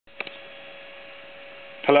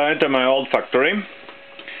Hello, enter my old factory.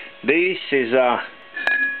 This is a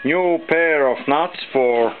new pair of nuts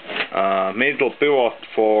for middle pivot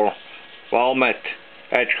for Valmet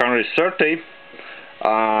H130.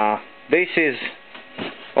 This is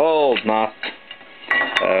old nut.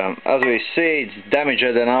 As we see, it's damaged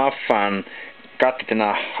enough and cut it in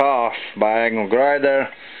a half by angle grinder.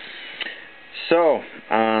 So,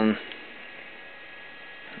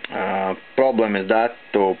 problem is that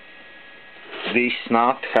this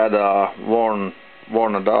nut had a worn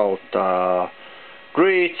out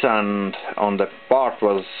grit, and on the part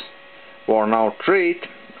was worn out grit,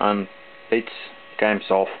 and it came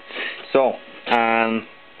off. So, and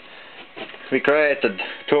we created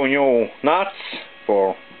two new nuts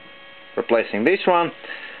for replacing this one.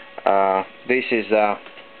 This is a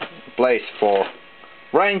place for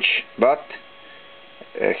wrench, but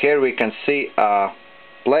here we can see a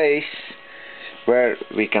place where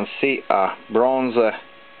we can see a bronze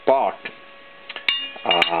part,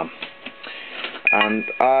 and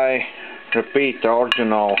I repeat the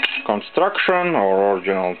original construction or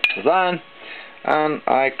original design, and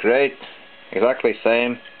I create exactly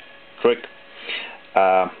same trick.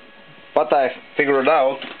 But I figured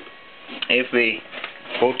out, if we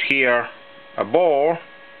put here a bore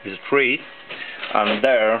with a thread, and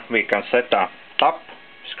there we can set a top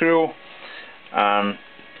screw, and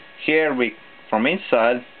here we, from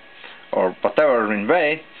inside or whatever in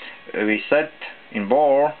way, we set in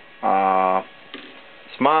bore a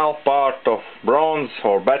small part of bronze,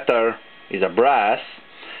 or better is a brass.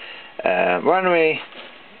 When we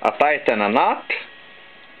tighten a nut,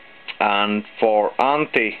 and for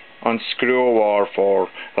unscrew or for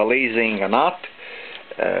releasing a nut,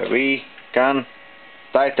 we can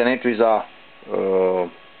tighten it with a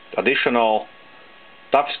additional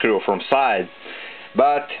top screw from side.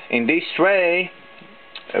 But in this way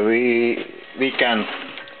we can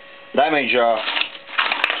damage a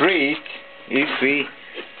thread if we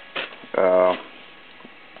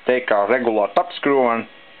take a regular top screw and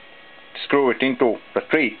screw it into the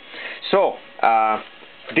thread. So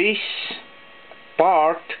this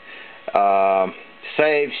part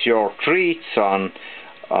saves your threads,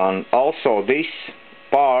 and also this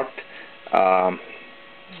part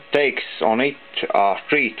takes on it a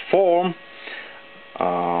thread form,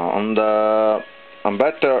 and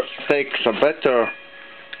takes a better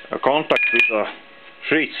contact with the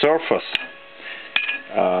thread surface.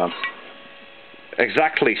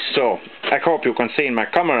 Exactly so. I hope you can see in my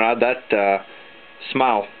camera that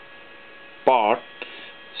small part.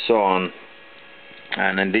 So on,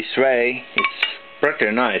 and in this way it's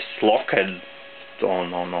pretty nice locked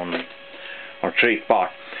on thread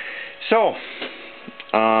part. So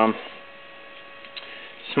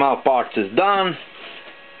small part is done.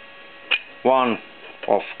 One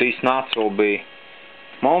of these nuts will be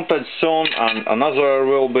mounted soon, and another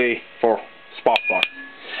will be for spark plug.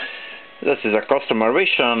 This is a customer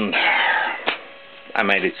wish, and I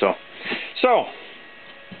made it so. So,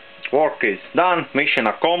 work is done, mission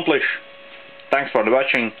accomplished. Thanks for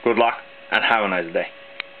watching, good luck, and have a nice day.